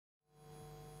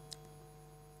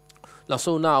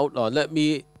So now let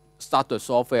me start the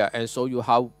software and show you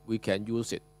how we can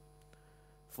use it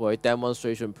for a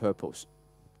demonstration purpose.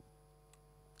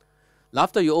 Now,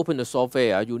 after you open the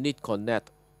software, you need to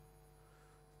connect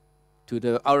to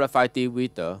the RFID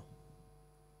reader.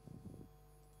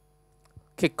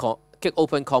 Click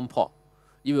Open COM port.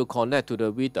 You will connect to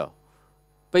the reader.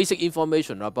 Basic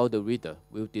information about the reader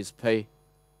will display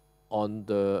on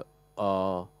the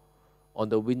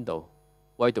window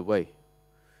right away.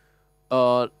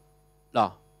 Now,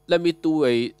 let me do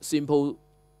a simple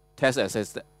test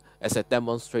as a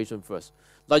demonstration first.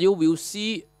 Now you will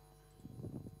see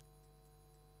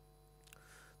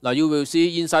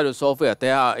inside the software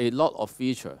there are a lot of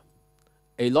features,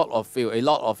 a lot of fields, a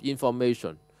lot of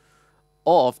information.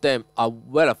 All of them are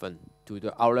relevant to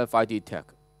the RFID tag.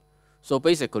 So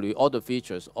basically, all the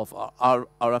features of our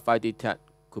RFID tag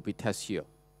could be tested here,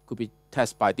 could be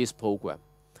tested by this program.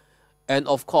 And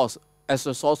of course, as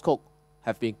the source code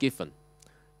have been given,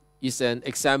 is an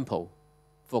example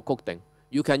for coding.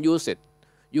 You can use it.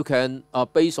 You can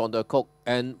based on the code,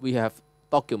 and we have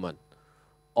document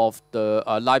of the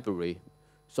library,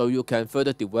 so you can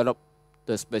further develop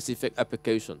the specific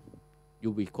application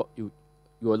you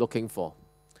are looking for.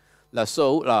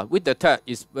 So with the tag,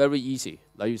 it's very easy.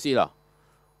 Like you see,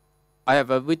 I have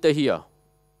a reader here.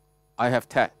 I have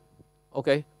tag.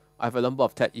 Okay, I have a number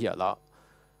of tag here.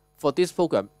 For this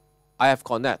program, I have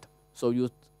connect. So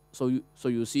you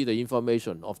see the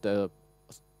information of the.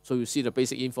 So you see the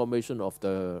basic information of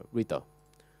the reader.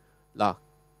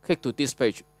 Click to this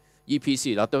page,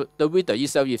 EPC. The reader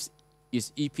itself is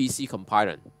EPC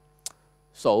compliant.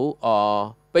 So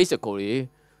basically,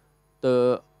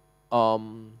 the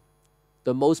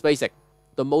most basic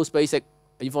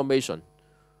information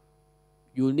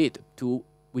you need to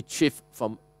retrieve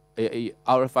from a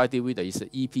RFID reader is the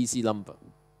EPC number.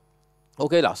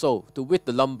 Okay, so to read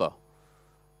the number,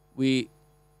 we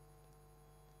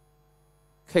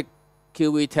click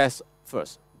QV test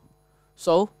first.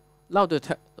 So now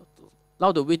the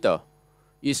reader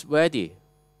is ready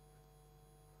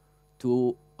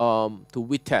to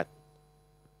read tag.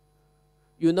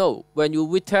 You know, when you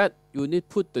read tag, you need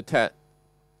to put the tag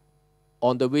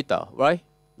on the reader, right?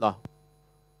 Now,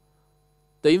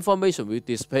 the information will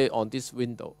display on this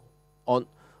window, on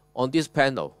this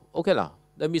panel. Okay,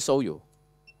 let me show you.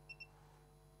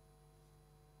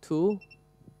 2,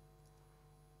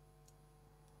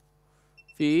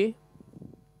 3,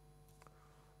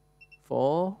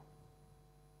 4.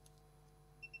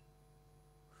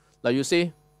 Now you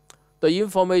see, the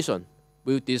information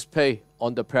will display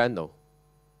on the panel.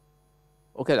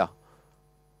 Okay,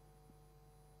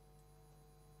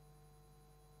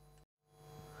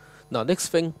 Now next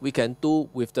thing we can do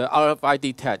with the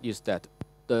RFID tag is that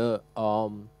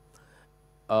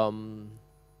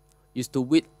is to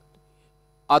read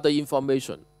other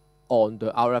information on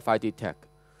the RFID tag.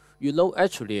 You know,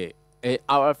 actually, a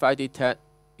RFID tag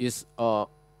is a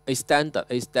standard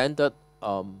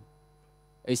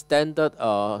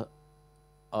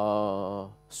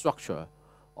structure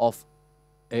of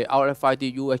a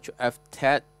RFID UHF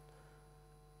tag.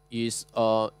 Is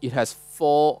it has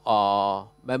 4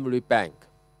 memory bank.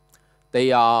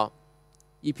 They are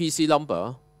EPC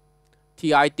number,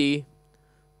 TID,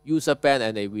 user band,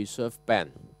 and a reserve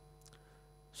band.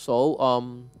 So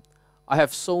I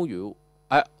have shown you.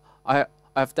 I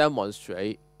have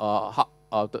demonstrated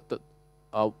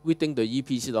reading the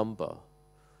EPC number.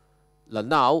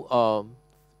 Now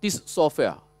this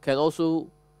software can also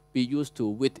be used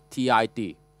to read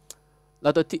TID.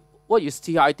 Now what is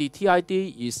TID? TID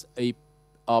is a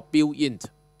built-in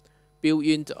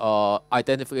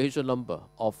identification number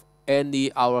of any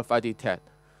RFID tag.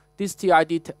 This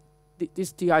TID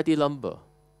number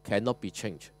cannot be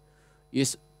changed.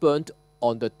 It's burnt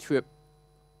on the chip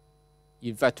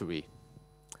in factory.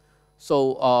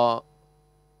 So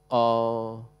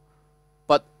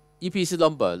but EPC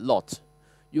number not.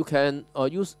 You can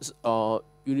use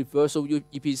universal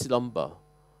EPC number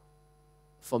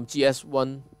from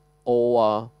GS1,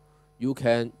 or you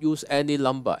can use any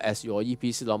number as your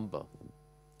EPC number.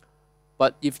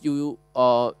 But if you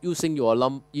are using your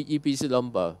EPC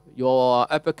number, your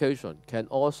application can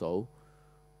also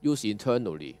use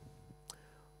internally.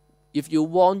 If you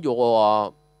want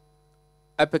your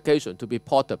application to be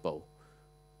portable,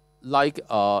 like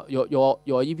your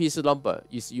EPC number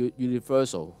is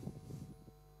universal,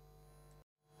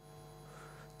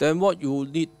 then what you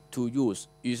need to use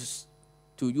is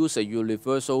to use a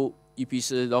universal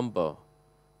EPC number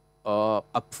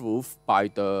approved by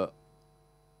the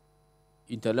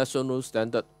International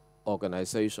Standard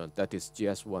Organization, that is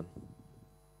GS1.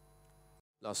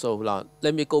 So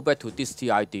let me go back to this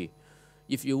TID.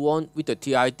 If you want with the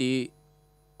TID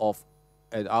of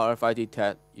an RFID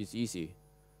tag, it's easy.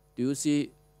 Do you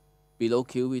see below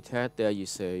QV tag there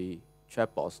is a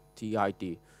checkbox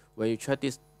TID? When you check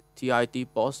this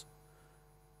TID box,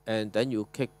 and then you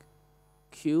click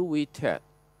QV tag,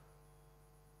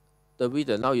 the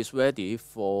reader now is ready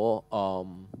for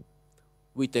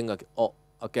reading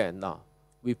again. Now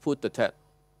we put the tag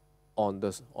on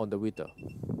the reader.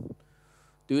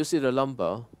 Do you see the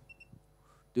number?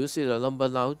 Do you see the number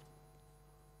now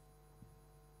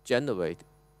generate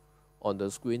on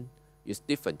the screen is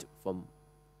different from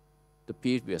the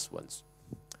previous ones,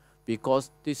 because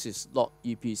this is not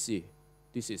EPC,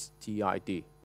 this is TID.